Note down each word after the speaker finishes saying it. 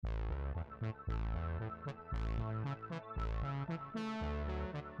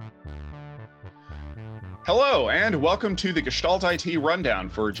Hello, and welcome to the Gestalt IT Rundown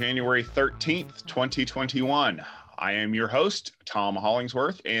for January 13th, 2021. I am your host, Tom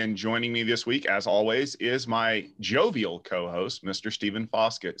Hollingsworth, and joining me this week, as always, is my jovial co-host, Mr. Stephen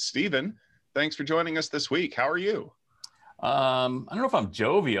Foskett. Stephen, thanks for joining us this week. How are you? I don't know if I'm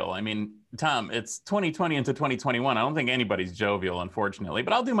jovial. I mean, Tom, it's 2020 into 2021. I don't think anybody's jovial, unfortunately,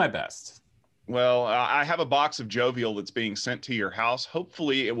 but I'll do my best. Well, I have a box of jovial that's being sent to your house.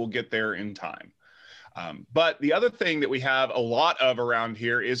 Hopefully, it will get there in time. But the other thing that we have a lot of around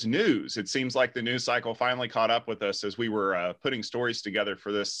here is news. It seems like the news cycle finally caught up with us as we were putting stories together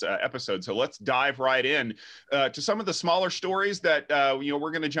for this episode. So let's dive right in to some of the smaller stories that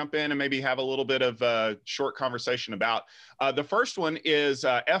we're going to jump in and maybe have a little bit of a short conversation about. The first one is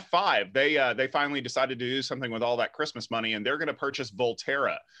F5. They finally decided to do something with all that Christmas money, and they're going to purchase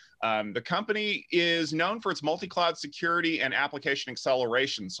Volterra. The company is known for its multi-cloud security and application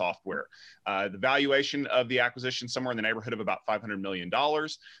acceleration software. The valuation of the acquisition somewhere in the neighborhood of about $500 million.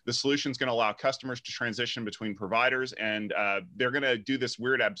 The solution is going to allow customers to transition between providers, and they're going to do this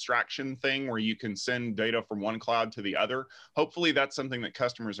weird abstraction thing where you can send data from one cloud to the other. Hopefully that's something that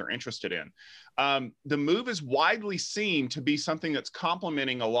customers are interested in. The move is widely seen to be something that's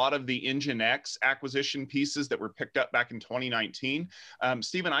complementing a lot of the NGINX acquisition pieces that were picked up back in 2019.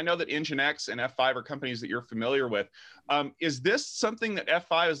 Stephen, I know that NGINX and F5 are companies that you're familiar with. Is this something that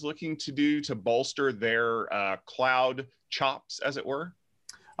F5 is looking to do to bolster their cloud chops, as it were?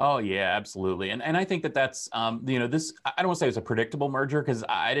 Oh, yeah, absolutely. And I think that's, this, I don't want to say it's a predictable merger because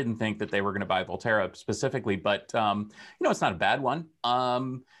I didn't think that they were going to buy Volterra specifically, but, it's not a bad one.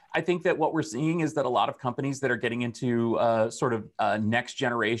 I think that what we're seeing is that a lot of companies that are getting into next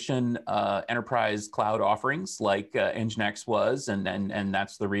generation enterprise cloud offerings like NGINX was, and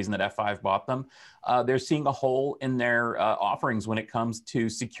that's the reason that F5 bought them. They're seeing a hole in their offerings when it comes to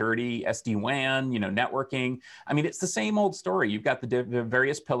security, SD-WAN, networking. I mean, it's the same old story. You've got the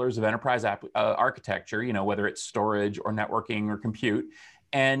various pillars of enterprise architecture, whether it's storage or networking or compute.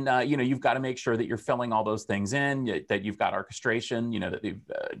 And, you've got to make sure that you're filling all those things in, that you've got orchestration,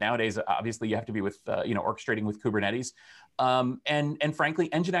 that nowadays, obviously, you have to be with, orchestrating with Kubernetes. And frankly,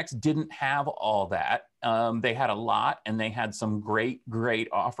 NGINX didn't have all that. They had a lot, and they had some great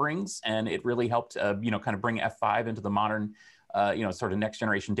offerings, and it really helped, kind of bring F5 into the modern sort of next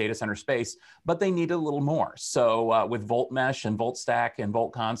generation data center space, but they needed a little more. So with Volt Mesh and Volt Stack and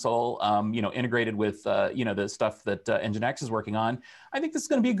Volt Console, integrated with, the stuff that NGINX is working on, I think this is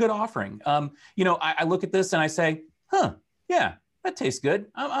going to be a good offering. I look at this and I say, yeah, that tastes good.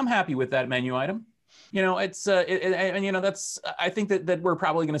 I'm happy with that menu item. It's that's, I think that we're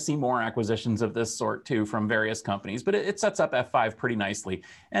probably going to see more acquisitions of this sort too from various companies, but it sets up F5 pretty nicely.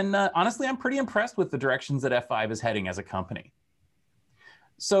 And honestly, I'm pretty impressed with the directions that F5 is heading as a company.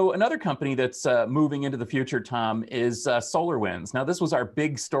 So another company that's moving into the future, Tom, is SolarWinds. Now, this was our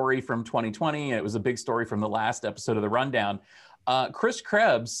big story from 2020. It was a big story from the last episode of the Rundown. Chris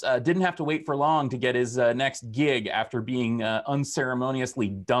Krebs didn't have to wait for long to get his next gig after being unceremoniously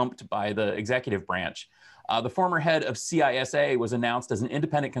dumped by the executive branch. The former head of CISA was announced as an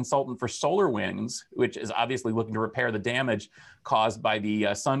independent consultant for SolarWinds, which is obviously looking to repair the damage caused by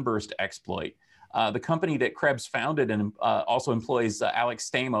the Sunburst exploit. The company that Krebs founded and also employs Alex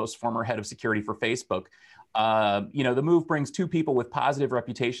Stamos, former head of security for Facebook. The move brings two people with positive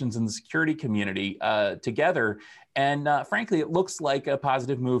reputations in the security community together. And frankly, it looks like a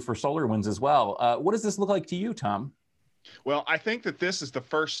positive move for SolarWinds as well. What does this look like to you, Tom? Well, I think that this is the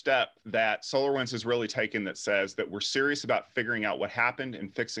first step that SolarWinds has really taken that says that we're serious about figuring out what happened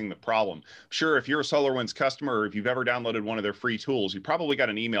and fixing the problem. Sure, if you're a SolarWinds customer or if you've ever downloaded one of their free tools, you probably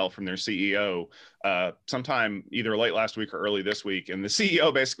got an email from their CEO sometime either late last week or early this week. And the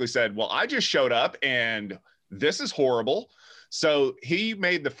CEO basically said, well, I just showed up and this is horrible. So he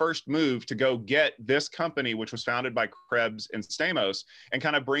made the first move to go get this company, which was founded by Krebs and Stamos, and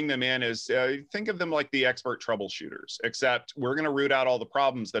kind of bring them in as, think of them like the expert troubleshooters, except we're going to root out all the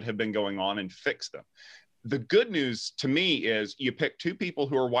problems that have been going on and fix them. The good news to me is you pick two people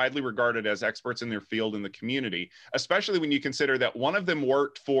who are widely regarded as experts in their field in the community, especially when you consider that one of them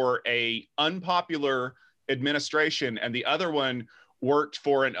worked for an unpopular administration and the other one worked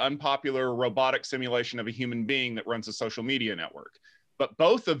for an unpopular robotic simulation of a human being that runs a social media network. But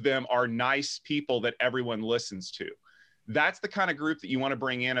both of them are nice people that everyone listens to. That's the kind of group that you want to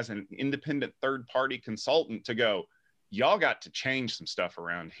bring in as an independent third-party consultant to go, y'all got to change some stuff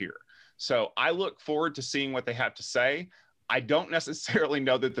around here. So I look forward to seeing what they have to say. I don't necessarily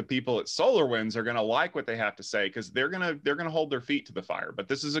know that the people at SolarWinds are going to like what they have to say, because they're going to hold their feet to the fire. But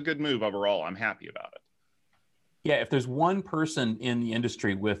this is a good move overall. I'm happy about it. Yeah, if there's one person in the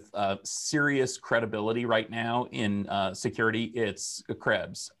industry with serious credibility right now in security, it's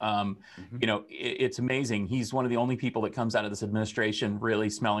Krebs. You know, it's amazing. He's one of the only people that comes out of this administration really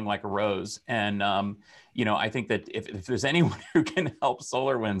smelling like a rose. And, you know, I think that if there's anyone who can help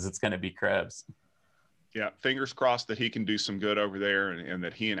SolarWinds, it's going to be Krebs. Yeah, fingers crossed that he can do some good over there, and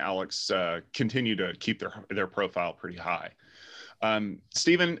that he and Alex continue to keep their profile pretty high.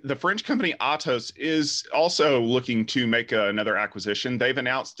 Stephen, the French company Atos is also looking to make another acquisition. They've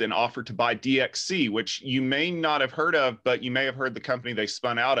announced an offer to buy DXC, which you may not have heard of, but you may have heard the company they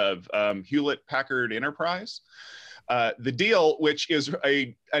spun out of, Hewlett Packard Enterprise. The deal, which is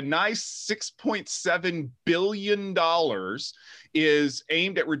a nice $6.7 billion, is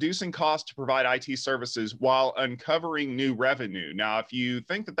aimed at reducing costs to provide IT services while uncovering new revenue. Now, if you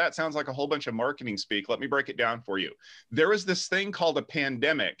think that that sounds like a whole bunch of marketing speak, let me break it down for you. There is this thing called a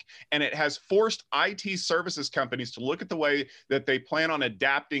pandemic, and it has forced IT services companies to look at the way that they plan on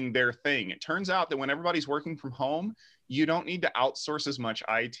adapting their thing. It turns out that when everybody's working from home, you don't need to outsource as much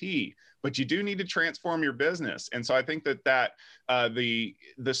IT, but you do need to transform your business. And so I think that the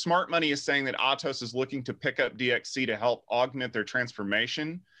smart money is saying that Atos is looking to pick up DXC to help augment their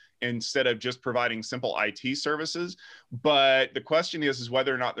transformation instead of just providing simple IT services. But the question is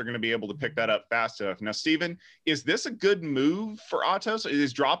whether or not they're going to be able to pick that up fast enough. Now, Stephen, is this a good move for Atos?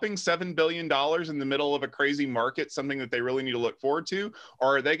 Is dropping $7 billion in the middle of a crazy market something that they really need to look forward to?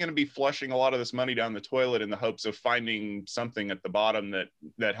 Or are they going to be flushing a lot of this money down the toilet in the hopes of finding something at the bottom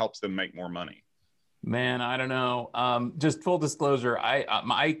that helps them make more money? Man, I don't know. Just full disclosure,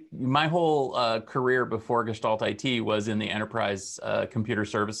 my whole career before Gestalt IT was in the enterprise computer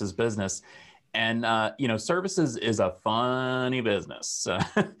services business. And, you know, services is a funny business.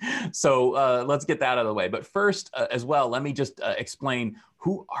 So let's get that out of the way. But first, as well, let me just explain,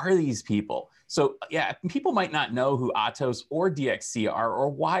 who are these people? So, yeah, people might not know who Atos or DXC are, or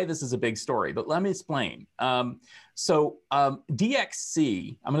why this is a big story, but let me explain. DXC,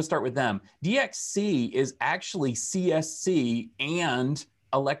 I'm going to start with them. DXC is actually CSC and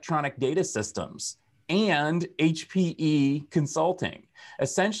Electronic Data Systems and HPE Consulting.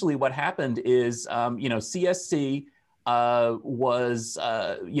 Essentially, what happened is, you know, CSC was,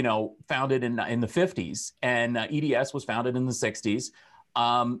 you know, founded in the 50s, and EDS was founded in the 60s.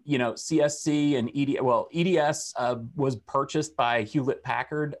 You know, CSC and EDS was purchased by Hewlett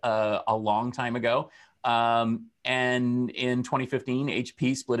Packard a long time ago. And in 2015,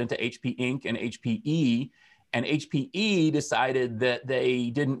 HP split into HP Inc. and HPE. And HPE decided that they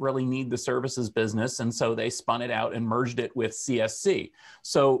didn't really need the services business, and so they spun it out and merged it with CSC.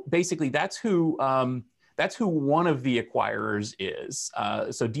 So basically, that's who one of the acquirers is.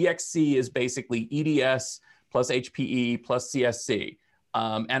 So DXC is basically EDS plus HPE plus CSC.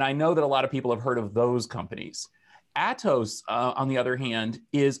 And I know that a lot of people have heard of those companies. Atos, on the other hand,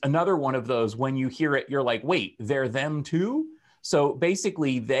 is another one of those. When you hear it, you're like, wait, they're them too? So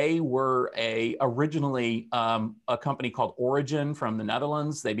basically, they were originally a company called Origin from the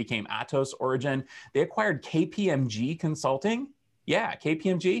Netherlands. They became Atos Origin. They acquired KPMG Consulting. Yeah,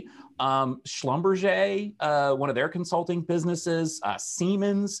 KPMG. Schlumberger, one of their consulting businesses.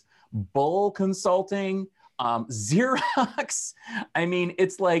 Siemens, Bull Consulting, Xerox. I mean,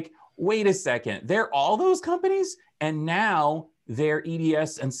 it's like, wait a second, they're all those companies? And now they're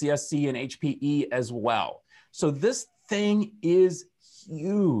EDS and CSC and HPE as well. So this thing is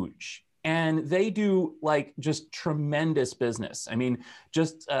huge, and they do like just tremendous business. I mean,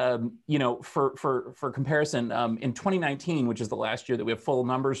 just, you know, for comparison, in 2019, which is the last year that we have full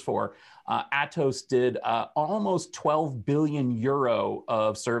numbers for, Atos did almost 12 billion euro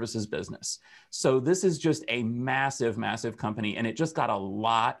of services business. So this is just a massive, massive company, and it just got a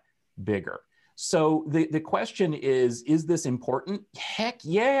lot bigger. So the question is this important? Heck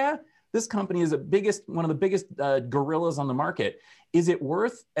yeah. This company is one of the biggest gorillas on the market. Is it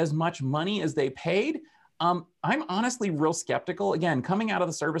worth as much money as they paid? I'm honestly real skeptical. Again, coming out of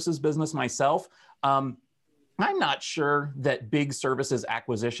the services business myself, I'm not sure that big services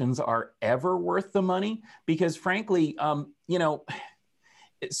acquisitions are ever worth the money, because frankly, you know,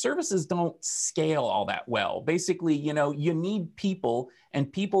 services don't scale all that well. Basically, you know, you need people,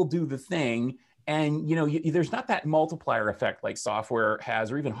 and people do the thing. And, you know, there's not that multiplier effect like software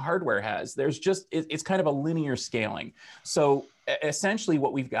has, or even hardware has. There's just, it's kind of a linear scaling. So essentially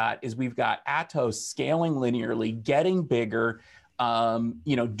what we've got Atos scaling linearly, getting bigger,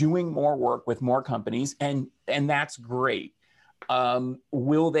 you know, doing more work with more companies, and that's great.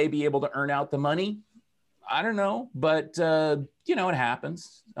 Will they be able to earn out the money? I don't know, but you know, it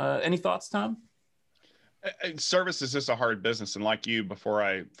happens. Any thoughts, Tom? Service is just a hard business, and like you, before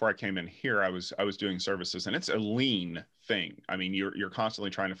I came in here, I was doing services, and it's a lean thing. I mean, you're constantly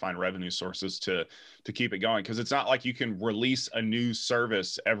trying to find revenue sources to keep it going, because it's not like you can release a new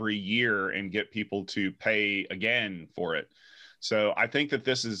service every year and get people to pay again for it. So I think that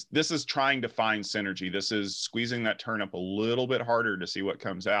this is trying to find synergy. This is squeezing that turnip a little bit harder to see what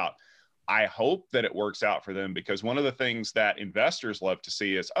comes out. I hope that it works out for them, because one of the things that investors love to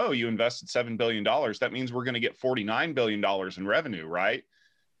see is, oh, you invested $7 billion. That means we're going to get $49 billion in revenue, right?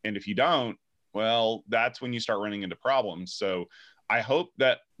 And if you don't, well, that's when you start running into problems. So I hope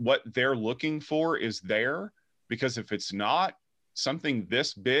that what they're looking for is there, because if it's not something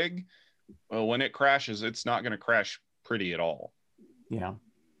this big, well, when it crashes, it's not going to crash pretty at all. Yeah.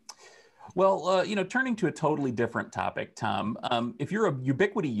 Well, you know, turning to a totally different topic, Tom, if you're a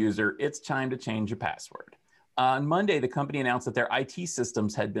Ubiquiti user, it's time to change your password. On Monday, the company announced that their IT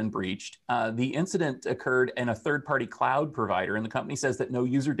systems had been breached. The incident occurred in a third-party cloud provider, and the company says that no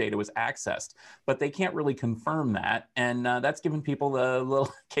user data was accessed, but they can't really confirm that, and that's given people a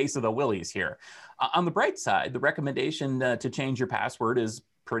little case of the willies here. On the bright side, the recommendation to change your password is a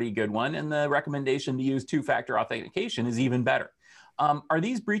pretty good one, and the recommendation to use two-factor authentication is even better. Are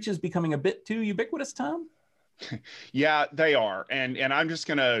these breaches becoming a bit too ubiquitous, Tom? Yeah, they are. And I'm just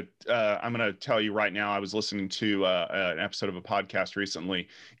gonna tell you right now, I was listening to an episode of a podcast recently,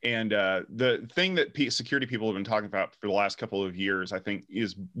 and the thing that security people have been talking about for the last couple of years, I think,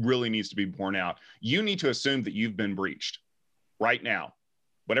 is really needs to be borne out. You need to assume that you've been breached right now.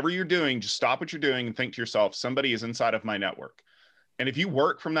 Whatever you're doing, just stop what you're doing and think to yourself, somebody is inside of my network. And if you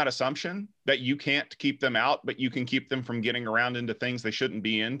work from that assumption that you can't keep them out, but you can keep them from getting around into things they shouldn't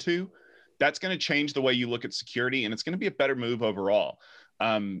be into, that's going to change the way you look at security, and it's going to be a better move overall.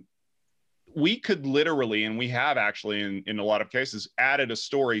 We could literally, and we have actually in a lot of cases, added a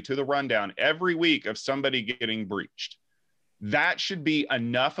story to the rundown every week of somebody getting breached. That should be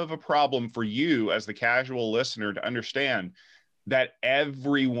enough of a problem for you as the casual listener to understand that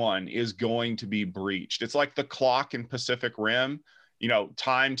everyone is going to be breached. It's like the clock in Pacific Rim. You know,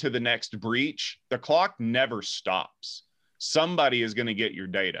 time to the next breach, the clock never stops. Somebody is going to get your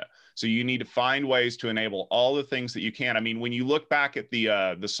data. So you need to find ways to enable all the things that you can. I mean, when you look back at the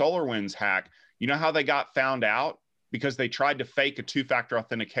SolarWinds hack, you know how they got found out? Because they tried to fake a two-factor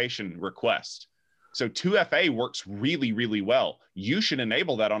authentication request. So 2FA works really, really well. You should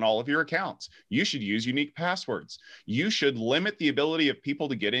enable that on all of your accounts. You should use unique passwords. You should limit the ability of people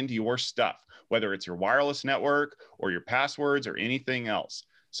to get into your stuff, whether it's your wireless network or your passwords or anything else.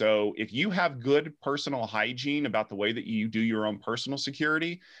 So if you have good personal hygiene about the way that you do your own personal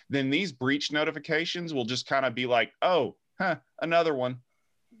security, then these breach notifications will just kind of be like, oh, another one.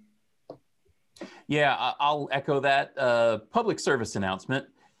 Yeah, I'll echo that. Public service announcement.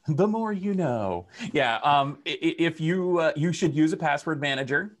 The more you know. Yeah, if you should use a password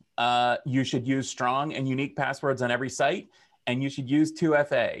manager. You should use strong and unique passwords on every site, and you should use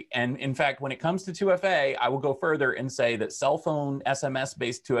 2FA. And in fact, when it comes to 2FA, I will go further and say that cell phone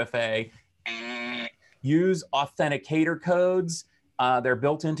SMS-based 2FA, use authenticator codes. They're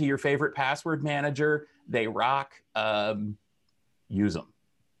built into your favorite password manager. They rock. Use them.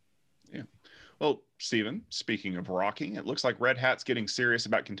 Yeah. Well, Stephen, speaking of rocking, it looks like Red Hat's getting serious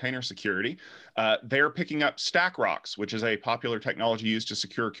about container security. They're picking up StackRox, which is a popular technology used to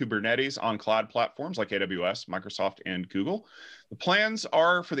secure Kubernetes on cloud platforms like AWS, Microsoft, and Google. The plans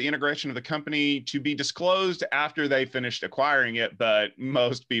are for the integration of the company to be disclosed after they finished acquiring it, but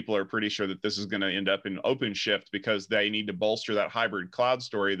most people are pretty sure that this is going to end up in OpenShift because they need to bolster that hybrid cloud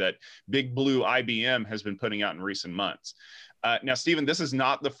story that Big Blue IBM has been putting out in recent months. Now, Stephen, this is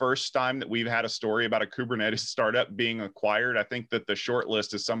not the first time that we've had a story about a Kubernetes startup being acquired. I think that the short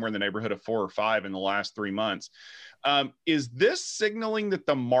list is somewhere in the neighborhood of 4 or 5 in the last 3 months. Is this signaling that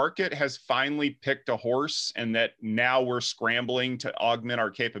the market has finally picked a horse and that now we're scrambling to augment our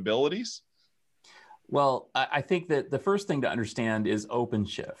capabilities? Well, I think that the first thing to understand is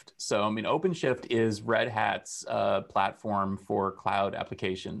OpenShift. So, I mean, OpenShift is Red Hat's platform for cloud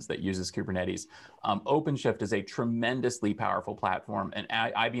applications that uses Kubernetes. OpenShift is a tremendously powerful platform, and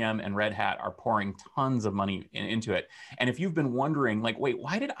IBM and Red Hat are pouring tons of money into it. And if you've been wondering, like, wait,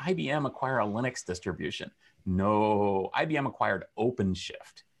 why did IBM acquire a Linux distribution? No, IBM acquired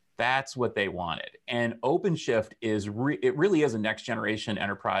OpenShift. That's what they wanted. And OpenShift is it really is a next generation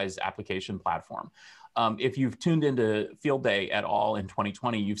enterprise application platform. If you've tuned into Field Day at all in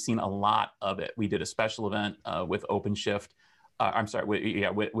 2020, you've seen a lot of it. We did a special event with OpenShift. I'm sorry,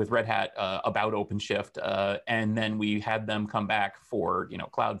 with Red Hat about OpenShift, and then we had them come back for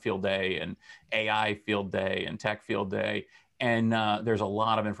Cloud Field Day and AI Field Day and Tech Field Day, and there's a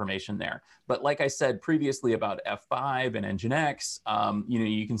lot of information there. But like I said previously about F5 and NGINX,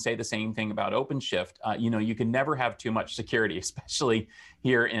 you can say the same thing about OpenShift. You can never have too much security, especially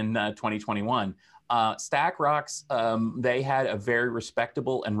here in 2021. StackRox, they had a very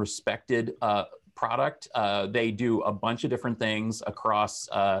respectable and respected product. They do a bunch of different things across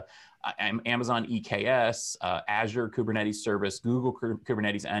Amazon EKS, Azure Kubernetes Service, Google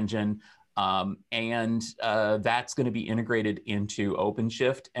Kubernetes Engine, and that's going to be integrated into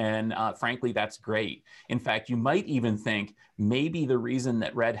OpenShift. And frankly, that's great. In fact, you might even think maybe the reason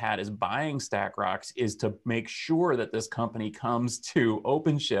that Red Hat is buying StackRox is to make sure that this company comes to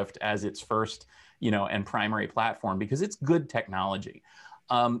OpenShift as its first and primary platform, because it's good technology.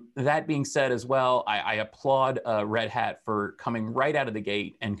 That being said as well, I applaud Red Hat for coming right out of the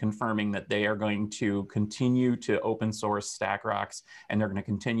gate and confirming that they are going to continue to open source StackRox, and they're going to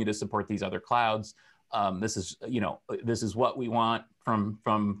continue to support these other clouds. This is what we want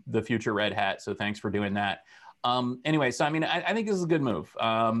from the future Red Hat. So thanks for doing that. Anyway, so I mean, I think this is a good move.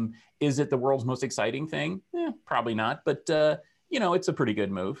 Is it the world's most exciting thing? Probably not, but it's a pretty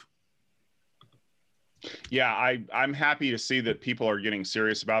good move. Yeah, I'm happy to see that people are getting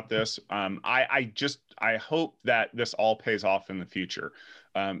serious about this. I hope that this all pays off in the future.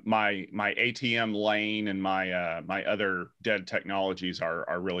 My ATM lane and my other dead technologies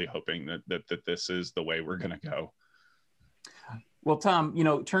are really hoping that this is the way we're going to go. Well, Tom,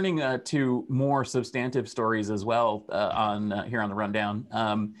 turning to more substantive stories as well here on the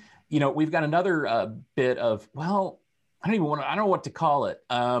rundown. We've got another bit of, well, I don't know what to call it.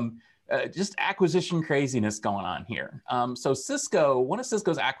 Just acquisition craziness going on here. So Cisco, one of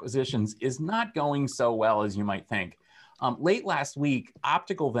Cisco's acquisitions is not going so well as you might think. Late last week,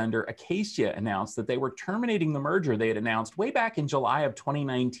 optical vendor Acacia announced that they were terminating the merger they had announced way back in July of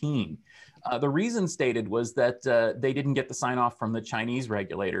 2019. The reason stated was that they didn't get the sign off from the Chinese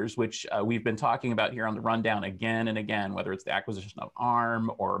regulators, which we've been talking about here on the rundown again and again, whether it's the acquisition of ARM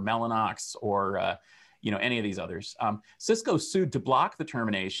or Mellanox or any of these others. Cisco sued to block the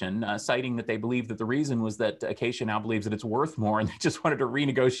termination, citing that they believe that the reason was that Acacia now believes that it's worth more and they just wanted to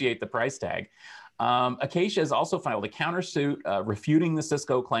renegotiate the price tag. Acacia has also filed a countersuit refuting the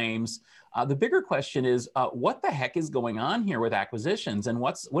Cisco claims. The bigger question is, what the heck is going on here with acquisitions? And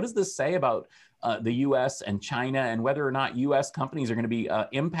what does this say about the US and China, and whether or not US companies are going to be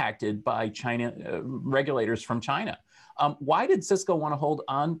impacted by China regulators from China? Why did Cisco want to hold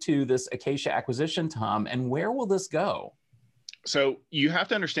on to this Acacia acquisition, Tom, and where will this go? So you have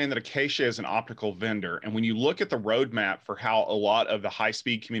to understand that Acacia is an optical vendor. And when you look at the roadmap for how a lot of the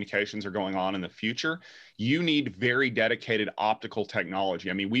high-speed communications are going on in the future, you need very dedicated optical technology.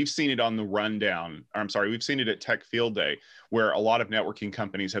 I mean, we've seen it on the rundown. We've seen it at Tech Field Day, where a lot of networking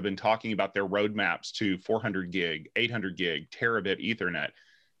companies have been talking about their roadmaps to 400 gig, 800 gig, terabit Ethernet.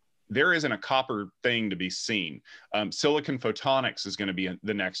 There isn't a copper thing to be seen. Silicon photonics is going to be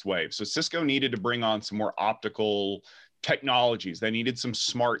the next wave. So Cisco needed to bring on some more optical technologies. They needed some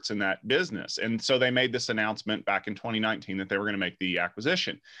smarts in that business. And so they made this announcement back in 2019 that they were going to make the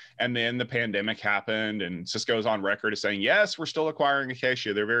acquisition. And then the pandemic happened, and Cisco's on record as saying, yes, we're still acquiring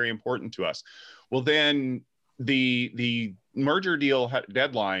Acacia. They're very important to us. Well, then the merger deal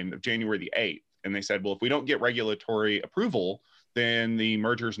deadline of January the 8th. And they said, well, if we don't get regulatory approval, then the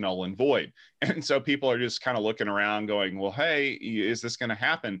merger's null and void. And so people are just kind of looking around going, well, hey, is this going to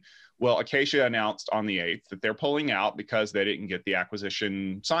happen? Well, Acacia announced on the 8th that they're pulling out because they didn't get the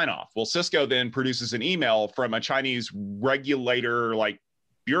acquisition sign off. Well, Cisco then produces an email from a Chinese regulator, like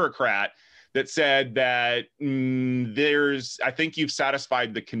bureaucrat, that said that I think you've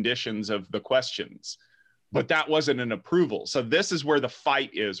satisfied the conditions of the questions, but that wasn't an approval. So this is where the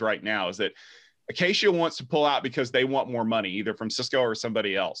fight is right now, is that Acacia wants to pull out because they want more money, either from Cisco or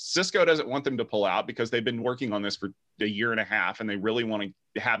somebody else. Cisco doesn't want them to pull out because they've been working on this for a year and a half and they really want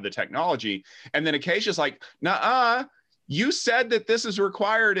to have the technology. And then Acacia's like, nah, you said that this is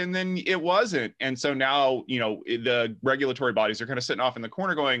required and then it wasn't. And so now, the regulatory bodies are kind of sitting off in the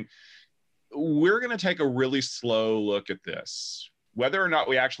corner going, we're going to take a really slow look at this. Whether or not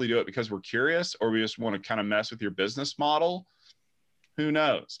we actually do it because we're curious or we just want to kind of mess with your business model, who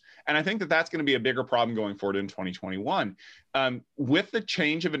knows? And I think that that's going to be a bigger problem going forward in 2021. With the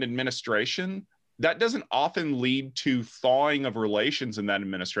change of an administration, that doesn't often lead to thawing of relations in that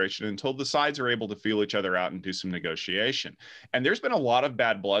administration until the sides are able to feel each other out and do some negotiation. And there's been a lot of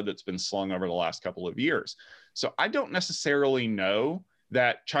bad blood that's been slung over the last couple of years. So I don't necessarily know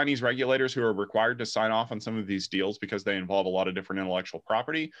that Chinese regulators who are required to sign off on some of these deals because they involve a lot of different intellectual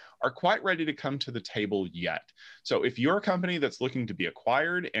property are quite ready to come to the table yet. So if you're a company that's looking to be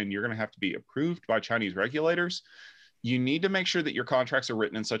acquired and you're going to have to be approved by Chinese regulators, you need to make sure that your contracts are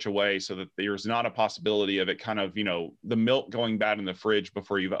written in such a way so that there's not a possibility of it kind of, the milk going bad in the fridge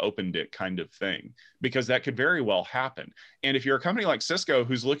before you've opened it kind of thing, because that could very well happen. And if you're a company like Cisco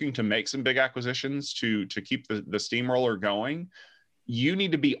who's looking to make some big acquisitions to keep the steamroller going, you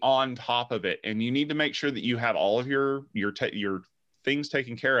need to be on top of it, and you need to make sure that you have all of your things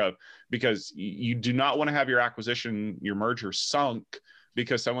taken care of, because you do not want to have your merger sunk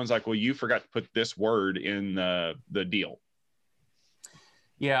because someone's like, well, you forgot to put this word in the deal.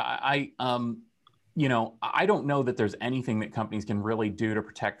 Yeah, I don't know that there's anything that companies can really do to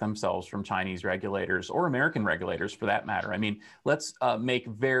protect themselves from Chinese regulators or American regulators for that matter. I mean, let's make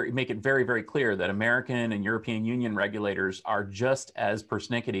it very, very clear that American and European Union regulators are just as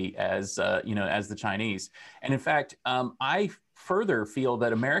persnickety as the Chinese. And in fact, I further feel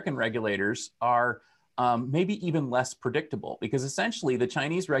that American regulators are maybe even less predictable, because essentially the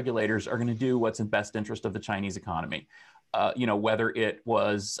Chinese regulators are going to do what's in best interest of the Chinese economy. Whether it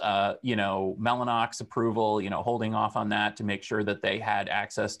was, Mellanox approval, holding off on that to make sure that they had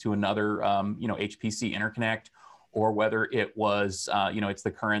access to another, HPC interconnect, or whether it was, it's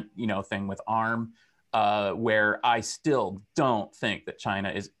the current, thing with ARM, where I still don't think that China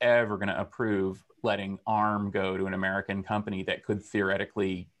is ever going to approve letting ARM go to an American company that could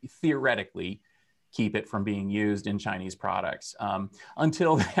theoretically keep it from being used in Chinese products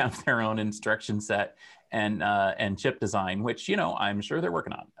until they have their own instruction set and chip design, which, I'm sure they're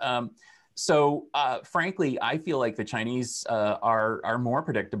working on. So frankly, I feel like the Chinese are more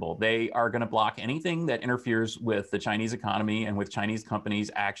predictable. They are going to block anything that interferes with the Chinese economy and with Chinese companies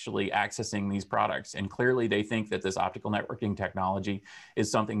actually accessing these products. And clearly they think that this optical networking technology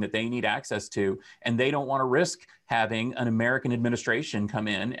is something that they need access to, and they don't want to risk having an American administration come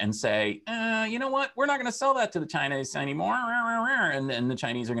in and say, you know what, we're not going to sell that to the Chinese anymore. And the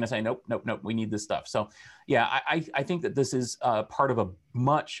Chinese are going to say, nope, we need this stuff. So yeah, I think that this is part of a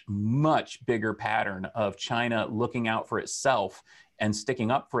much, much bigger pattern of China looking out for itself and sticking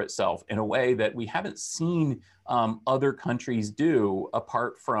up for itself in a way that we haven't seen other countries do,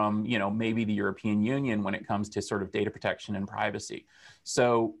 apart from, maybe the European Union when it comes to sort of data protection and privacy.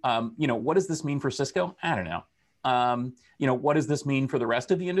 So, what does this mean for Cisco? I don't know. What does this mean for the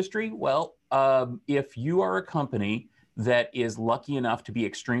rest of the industry? Well, if you are a company that is lucky enough to be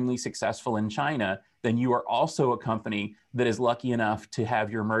extremely successful in China, then you are also a company that is lucky enough to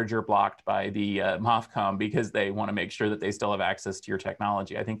have your merger blocked by the MOFCOM because they want to make sure that they still have access to your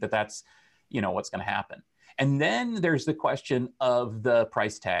technology. I think that that's, what's going to happen. And then there's the question of the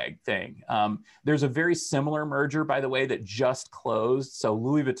price tag thing. There's a very similar merger, by the way, that just closed. So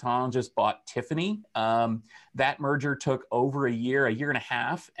Louis Vuitton just bought Tiffany. That merger took over a year and a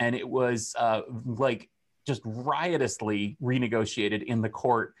half, and it was just riotously renegotiated in the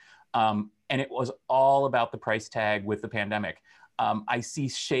court. And it was all about the price tag with the pandemic. I see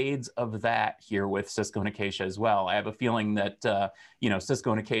shades of that here with Cisco and Acacia as well. I have a feeling that,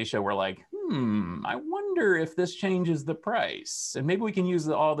 Cisco and Acacia were like, I wonder if this changes the price. And maybe we can use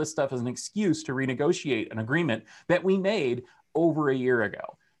all this stuff as an excuse to renegotiate an agreement that we made over a year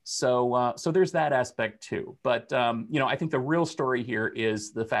ago. So there's that aspect too. But, I think the real story here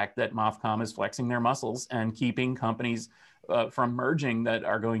is the fact that MOFCOM is flexing their muscles and keeping companies from merging that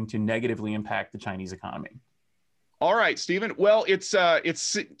are going to negatively impact the Chinese economy. All right, Stephen. Well, it's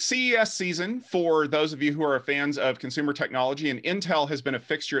CES season for those of you who are fans of consumer technology, and Intel has been a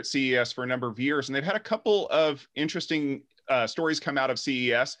fixture at CES for a number of years, and they've had a couple of interesting stories come out of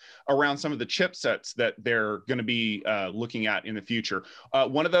CES around some of the chipsets that they're going to be looking at in the future.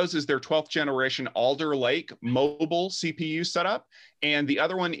 One of those is their 12th generation Alder Lake mobile CPU setup. And the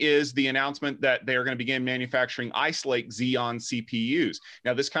other one is the announcement that they're going to begin manufacturing Ice Lake Xeon CPUs.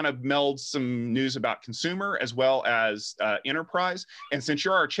 Now, this kind of melds some news about consumer as well as enterprise. And since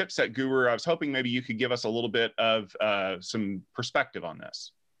you're our chipset guru, I was hoping maybe you could give us a little bit of some perspective on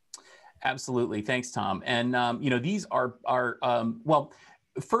this. Absolutely. Thanks, Tom. And, these are well,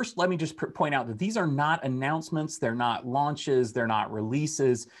 first, let me just point out that these are not announcements. They're not launches. They're not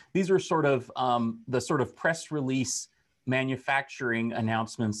releases. These are sort of the sort of press release manufacturing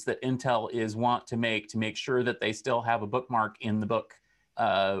announcements that Intel is want to make sure that they still have a bookmark in the book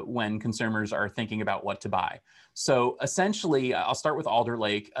when consumers are thinking about what to buy. So essentially, I'll start with Alder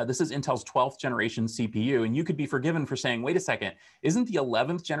Lake. This is Intel's 12th generation CPU, and you could be forgiven for saying, wait a second, isn't the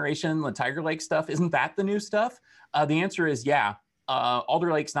 11th generation, the Tiger Lake stuff, isn't that the new stuff? The answer is yeah.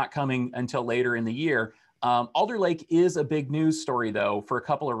 Alder Lake's not coming until later in the year, Alder Lake is a big news story, though, for a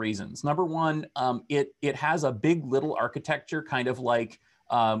couple of reasons. Number one, it has a big little architecture, kind of like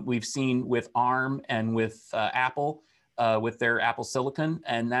we've seen with ARM and with Apple, with their Apple Silicon,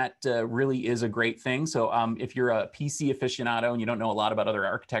 and that really is a great thing. So if you're a PC aficionado and you don't know a lot about other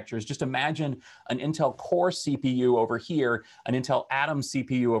architectures, just imagine an Intel Core CPU over here, an Intel Atom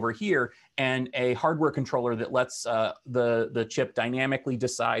CPU over here, and a hardware controller that lets the chip dynamically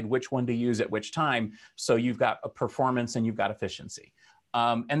decide which one to use at which time. So you've got a performance and you've got efficiency.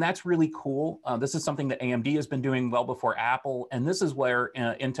 And that's really cool. This is something that AMD has been doing well before Apple, and this is where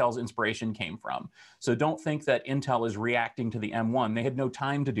Intel's inspiration came from. So don't think that Intel is reacting to the M1. They had no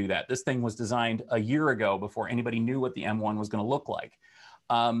time to do that. This thing was designed a year ago before anybody knew what the M1 was going to look like.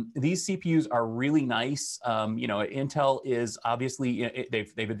 These CPUs are really nice. Intel is obviously,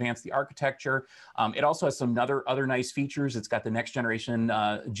 they've advanced the architecture. It also has some other nice features. It's got the next generation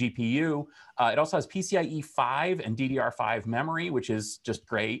GPU. It also has PCIe 5 and DDR5 memory, which is just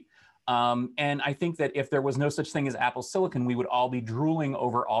great. And I think that if there was no such thing as Apple Silicon, we would all be drooling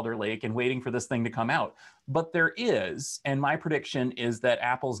over Alder Lake and waiting for this thing to come out. But there is, and my prediction is that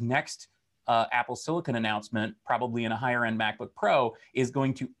Apple's next Apple Silicon announcement, probably in a higher end MacBook Pro, is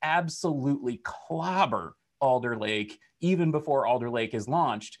going to absolutely clobber Alder Lake even before Alder Lake is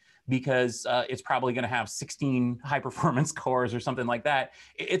launched, because it's probably going to have 16 high performance cores or something like that.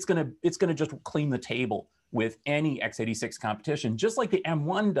 It's going to just clean the table with any x86 competition, just like the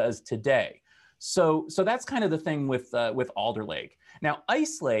M1 does today. So that's kind of the thing with Alder Lake. Now,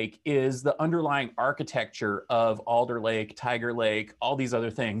 Ice Lake is the underlying architecture of Alder Lake, Tiger Lake, all these other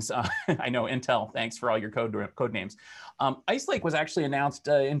things. I know Intel, thanks for all your code names. Ice Lake was actually announced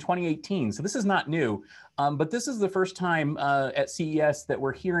in 2018, so this is not new. But this is the first time at CES that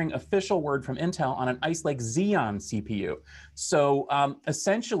we're hearing official word from Intel on an Ice Lake Xeon CPU. So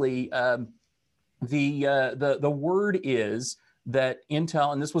essentially, the word is that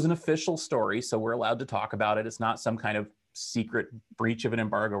Intel, and this was an official story, so we're allowed to talk about it. It's not some kind of secret breach of an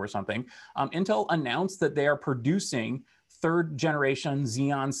embargo or something. Intel announced that they are producing third generation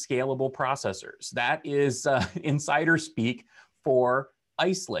Xeon scalable processors. That is insider speak for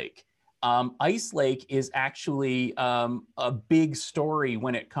Ice Lake. Ice Lake is actually a big story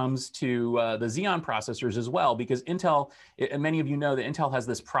when it comes to the Xeon processors as well, because Intel, and many of you know that Intel has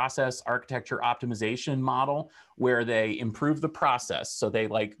this process architecture optimization model where they improve the process. So they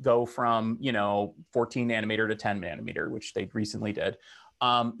go from 14 nanometer to 10 nanometer, which they recently did.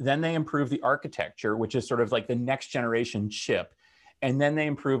 Then they improve the architecture, which is sort of like the next generation chip. And then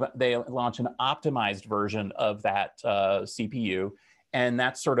they launch an optimized version of that CPU. And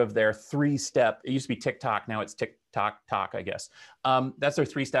that's sort of their three-step, it used to be tick-tock, now it's tick-tock-tock, I guess. That's their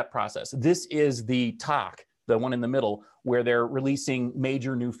three-step process. This is the TOC, the one in the middle, where they're releasing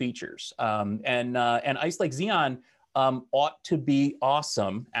major new features. And Ice Lake Xeon ought to be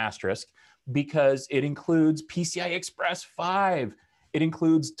awesome, asterisk, because it includes PCI Express 5. It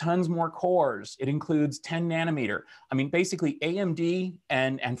includes tons more cores. It includes 10 nanometer. I mean, basically AMD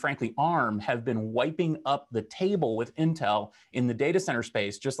and frankly ARM have been wiping up the table with Intel in the data center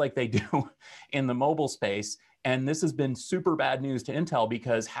space, just like they do in the mobile space. And this has been super bad news to Intel,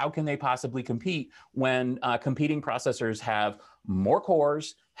 because how can they possibly compete when competing processors have more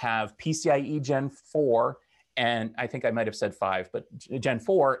cores, have PCIe Gen 4, and I think I might have said 5, but Gen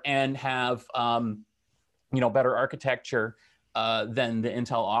 4, and have better architecture than the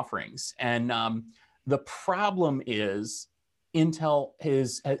Intel offerings. And the problem is Intel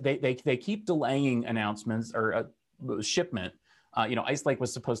they keep delaying announcements or shipment. Ice Lake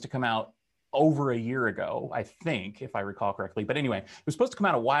was supposed to come out over a year ago, I think, if I recall correctly. But anyway, it was supposed to come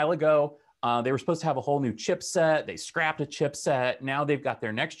out a while ago. They were supposed to have a whole new chipset. They scrapped a chipset. Now they've got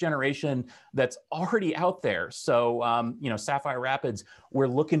their next generation that's already out there. So, Sapphire Rapids, we're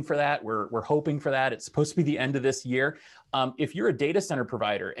looking for that. We're hoping for that. It's supposed to be the end of this year. If you're a data center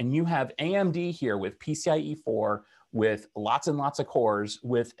provider and you have AMD here with PCIe 4, with lots and lots of cores,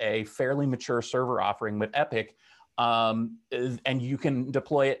 with a fairly mature server offering with EPYC, and you can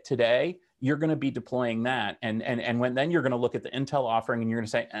deploy it today, you're going to be deploying that. And then you're going to look at the Intel offering and you're going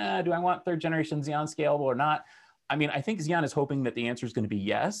to say, do I want third generation Xeon scalable or not? I mean, I think Xeon is hoping that the answer is going to be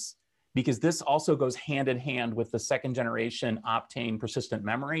yes, because this also goes hand in hand with the second generation Optane persistent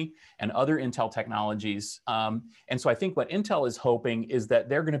memory and other Intel technologies. And so I think what Intel is hoping is that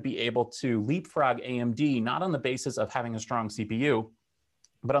they're going to be able to leapfrog AMD, not on the basis of having a strong CPU,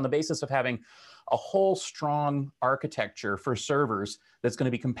 but on the basis of having a whole strong architecture for servers that's going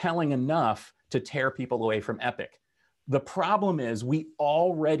to be compelling enough to tear people away from EPYC. The problem is we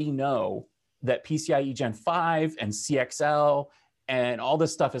already know that PCIe Gen 5 and CXL and all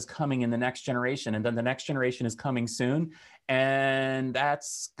this stuff is coming in the next generation, and then the next generation is coming soon, and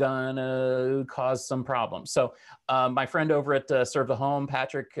that's gonna cause some problems. So my friend over at Serve the Home,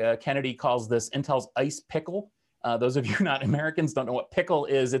 Patrick Kennedy, calls this Intel's ice pickle. Those of you not Americans don't know what pickle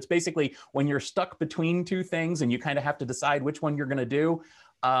is. It's basically when you're stuck between two things and you kind of have to decide which one you're going to do.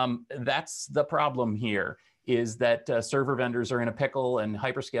 That's the problem here, is that server vendors are in a pickle and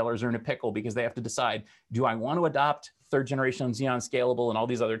hyperscalers are in a pickle because they have to decide, do I want to adopt third generation Xeon Scalable and all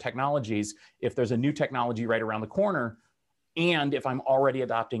these other technologies if there's a new technology right around the corner, and if I'm already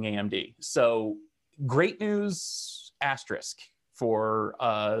adopting AMD? So great news, asterisk, for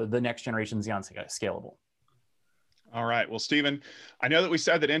the next generation Xeon Scalable. All right. Well, Stephen, I know that we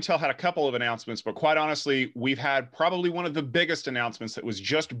said that Intel had a couple of announcements, but quite honestly, we've had probably one of the biggest announcements that was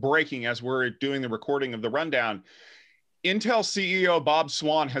just breaking as we're doing the recording of the rundown. Intel CEO Bob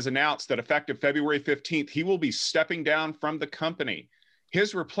Swan has announced that effective February 15th, he will be stepping down from the company.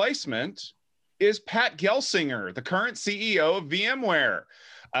 His replacement is Pat Gelsinger, the current CEO of VMware.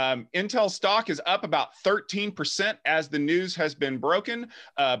 Intel stock is up about 13% as the news has been broken.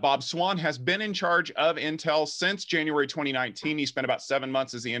 Bob Swan has been in charge of Intel since January 2019. He spent about 7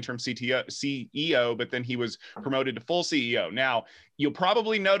 months as the interim CEO, but then he was promoted to full CEO. Now, you'll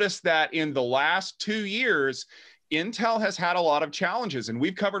probably notice that in the last 2 years, Intel has had a lot of challenges, and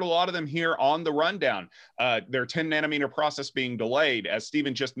we've covered a lot of them here on the rundown. Their 10 nanometer process being delayed, as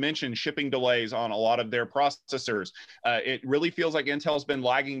Stephen just mentioned, shipping delays on a lot of their processors. It really feels like Intel's been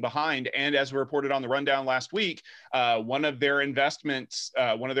lagging behind. And as we reported on the rundown last week, one of their investors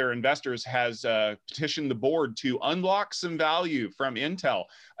has petitioned the board to unlock some value from Intel.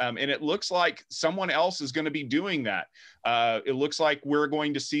 And it looks like someone else is going to be doing that. It looks like we're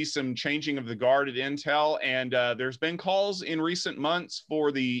going to see some changing of the guard at Intel, and there's been calls in recent months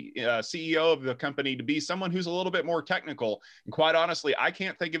for the CEO of the company to be someone who's a little bit more technical. And quite honestly, I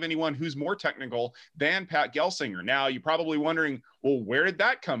can't think of anyone who's more technical than Pat Gelsinger. Now, you're probably wondering, well, where did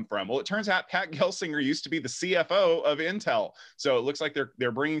that come from? Well, it turns out Pat Gelsinger used to be the CFO of Intel. So it looks like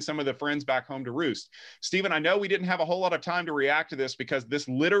they're bringing some of the friends back home to roost. Stephen, I know we didn't have a whole lot of time to react to this because this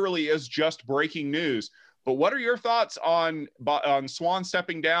literally is just breaking news. But what are your thoughts on Swan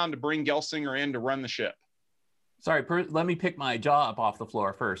stepping down to bring Gelsinger in to run the ship? Sorry, let me pick my jaw up off the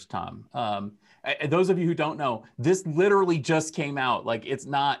floor first, Tom. Those of you who don't know, this literally just came out. Like, it's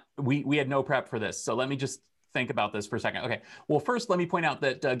not, we had no prep for this. So let me just think about this for a second. Okay, well, first, let me point out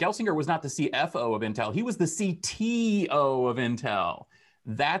that Gelsinger was not the CFO of Intel. He was the CTO of Intel.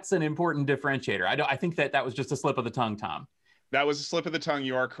 That's an important differentiator. I think that was just a slip of the tongue, Tom. That was a slip of the tongue.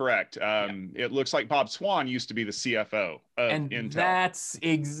 You are correct. It looks like Bob Swan used to be the CFO of Intel. That's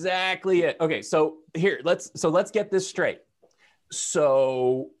exactly it. Okay, so here, let's get this straight.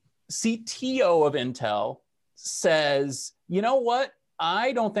 So CTO of Intel says, you know what?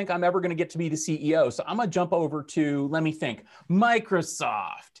 I don't think I'm ever going to get to be the CEO. So I'm going to jump over to, let me think,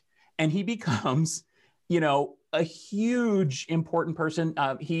 Microsoft. And he becomes, a huge important person.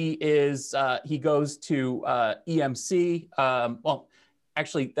 He goes to EMC. Well,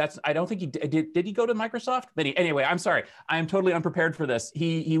 actually, I don't think he did. Did he go to Microsoft? But anyway, I'm sorry. I am totally unprepared for this.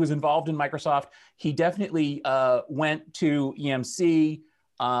 He was involved in Microsoft. He definitely went to EMC.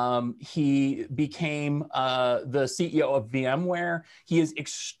 He became the CEO of VMware. He is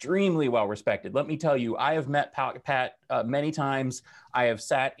extremely well respected. Let me tell you, I have met Pat many times. I have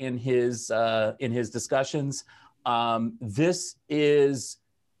sat in his discussions. This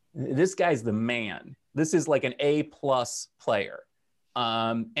guy's the man. This is like an A+ player.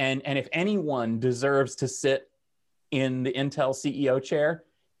 And if anyone deserves to sit in the Intel CEO chair,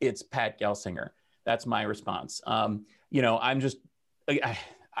 it's Pat Gelsinger. That's my response. I'm just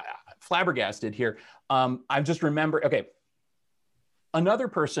flabbergasted here. I just remember, okay, another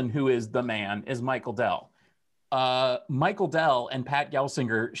person who is the man is Michael Dell. Michael Dell and Pat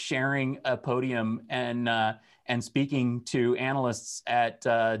Gelsinger sharing a podium and speaking to analysts at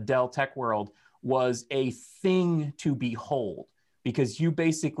Dell Tech World was a thing to behold, because you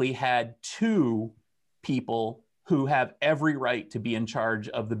basically had two people who have every right to be in charge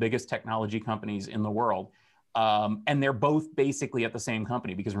of the biggest technology companies in the world. And they're both basically at the same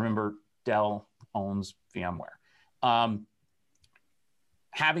company, because remember, Dell owns VMware.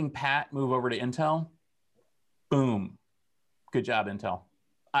 Having Pat move over to Intel, boom. Good job, Intel.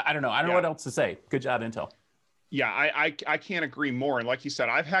 I don't know. I don't know what else to say. Good job, Intel. Yeah, I can't agree more. And like you said,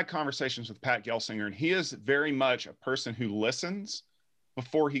 I've had conversations with Pat Gelsinger, and he is very much a person who listens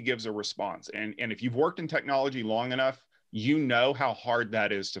before he gives a response. And if you've worked in technology long enough, you know how hard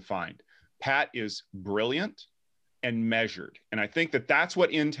that is to find. Pat is brilliant. and measured. And I think that that's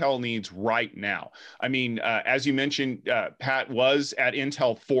what Intel needs right now. I mean, as you mentioned, Pat was at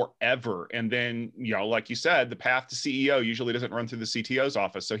Intel forever. And then, like you said, the path to CEO usually doesn't run through the CTO's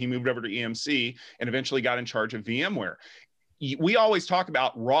office. So he moved over to EMC and eventually got in charge of VMware. We always talk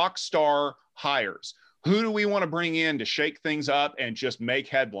about rock star hires. Who do we want to bring in to shake things up and just make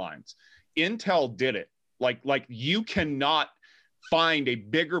headlines? Intel did it. Like you cannot find a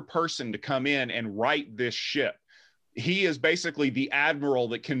bigger person to come in and right this ship. He is basically the admiral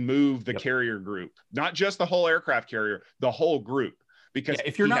that can move the carrier group, not just the whole aircraft carrier, the whole group. Because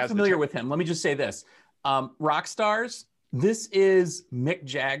if you're not familiar with him, let me just say this. Rock stars, this is Mick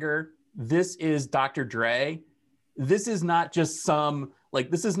Jagger. This is Dr. Dre. This is not just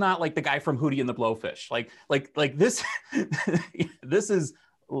this is not like the guy from Hootie and the Blowfish. Like this, this is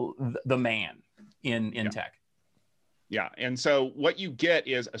the man in tech. Yeah. And so what you get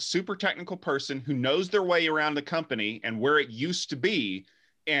is a super technical person who knows their way around the company and where it used to be.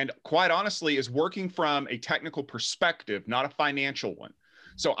 And quite honestly, is working from a technical perspective, not a financial one.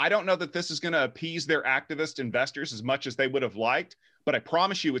 So I don't know that this is going to appease their activist investors as much as they would have liked, but I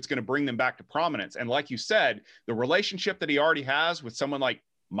promise you it's going to bring them back to prominence. And like you said, the relationship that he already has with someone like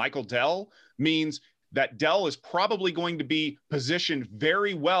Michael Dell means that Dell is probably going to be positioned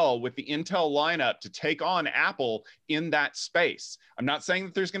very well with the Intel lineup to take on Apple in that space. I'm not saying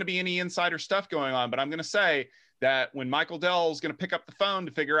that there's going to be any insider stuff going on, but I'm going to say that when Michael Dell is going to pick up the phone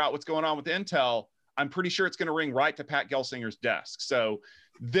to figure out what's going on with Intel, I'm pretty sure it's going to ring right to Pat Gelsinger's desk. So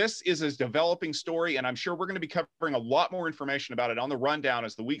this is a developing story, and I'm sure we're going to be covering a lot more information about it on the rundown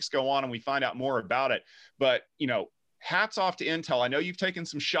as the weeks go on and we find out more about it. But, hats off to Intel. I know you've taken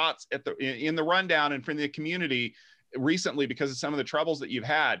some shots in the rundown and from the community recently because of some of the troubles that you've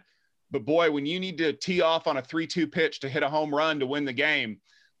had. But boy, when you need to tee off on a 3-2 pitch to hit a home run to win the game,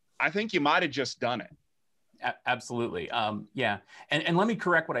 I think you might have just done it. Absolutely. Yeah. And let me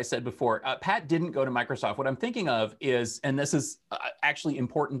correct what I said before. Pat didn't go to Microsoft. What I'm thinking of is, and this is actually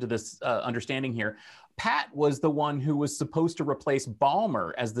important to this understanding here, Pat was the one who was supposed to replace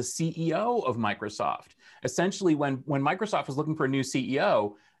Ballmer as the CEO of Microsoft. Essentially, when Microsoft was looking for a new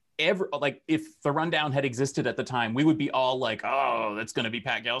CEO, if the rundown had existed at the time, we would be all like, oh, that's going to be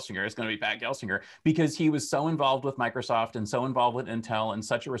Pat Gelsinger. It's going to be Pat Gelsinger, because he was so involved with Microsoft and so involved with Intel and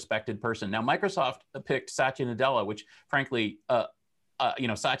such a respected person. Now, Microsoft picked Satya Nadella, which frankly,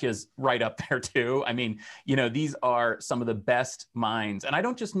 Satya's right up there too. I mean, these are some of the best minds. And I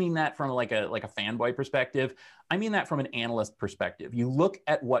don't just mean that from like a fanboy perspective. I mean that from an analyst perspective. You look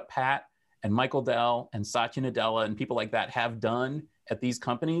at what Pat and Michael Dell and Satya Nadella and people like that have done at these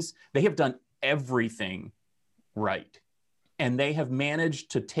companies. They have done everything right. And they have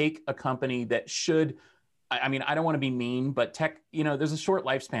managed to take a company that should, I mean, I don't want to be mean, but tech, there's a short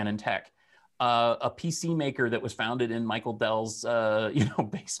lifespan in tech. A PC maker that was founded in Michael Dell's,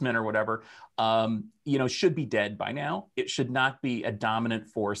 basement or whatever, should be dead by now. It should not be a dominant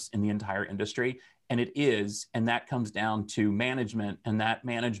force in the entire industry. And it is, and that comes down to management, and that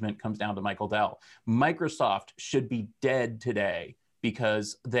management comes down to Michael Dell. Microsoft should be dead today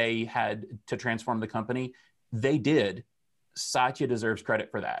because they had to transform the company. They did. Satya deserves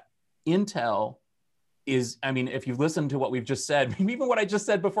credit for that. Intel is, I mean, if you've listened to what we've just said, even what I just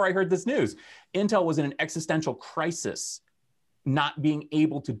said before I heard this news, Intel was in an existential crisis, not being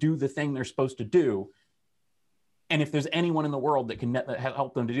able to do the thing they're supposed to do. And if there's anyone in the world that can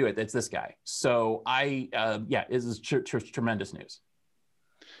help them to do it, it's this guy. So this is tremendous news.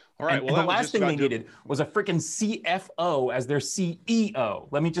 All right. And the last thing they needed was a freaking CFO as their CEO.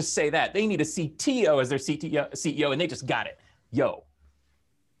 Let me just say that. They need a CTO as their CEO, and they just got it. Yo.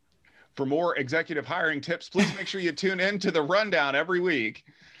 For more executive hiring tips, please make sure you tune in to the rundown every week.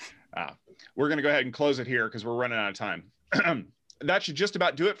 We're going to go ahead and close it here because we're running out of time. That should just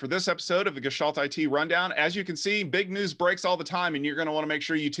about do it for this episode of the Gestalt IT Rundown. As you can see, big news breaks all the time, and you're going to want to make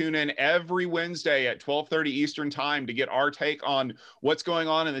sure you tune in every Wednesday at 12:30 Eastern Time to get our take on what's going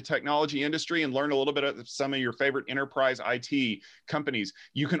on in the technology industry and learn a little bit of some of your favorite enterprise IT companies.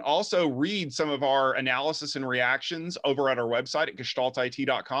 You can also read some of our analysis and reactions over at our website at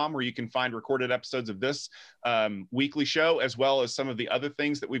gestaltit.com, where you can find recorded episodes of this weekly show, as well as some of the other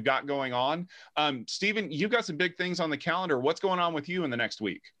things that we've got going on. Stephen, you've got some big things on the calendar. What's going on with you in the next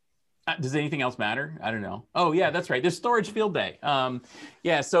week? Does anything else matter? I don't know. Oh yeah, that's right. There's Storage Field Day.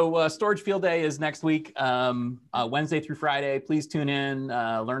 So Storage Field Day is next week, Wednesday through Friday. Please tune in,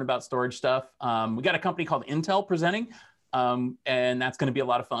 learn about storage stuff. We got a company called Intel presenting, and that's going to be a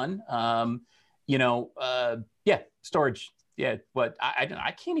lot of fun. Storage. Yeah, but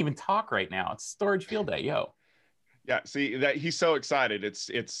I can't even talk right now. It's Storage Field Day, yo. Yeah, see that he's so excited.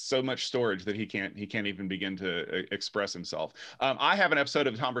 It's so much storage that he can't even begin to express himself. I have an episode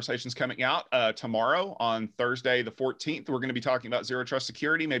of Conversations coming out tomorrow on Thursday the 14th. We're going to be talking about zero trust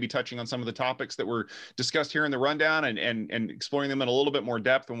security, maybe touching on some of the topics that were discussed here in the rundown and exploring them in a little bit more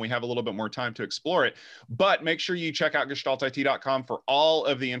depth when we have a little bit more time to explore it. But make sure you check out gestaltit.com for all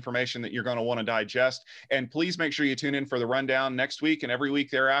of the information that you're going to want to digest. And please make sure you tune in for the rundown next week and every week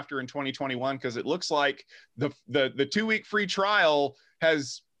thereafter in 2021, because it looks like the 2-week free trial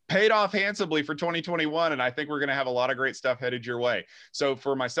has paid off handsomely for 2021, and I think we're going to have a lot of great stuff headed your way. So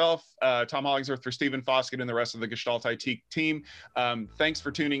for myself, Tom Hollingsworth, for Stephen Foskett, and the rest of the Gestalt IT team, thanks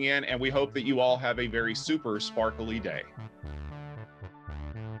for tuning in, and we hope that you all have a very super sparkly day.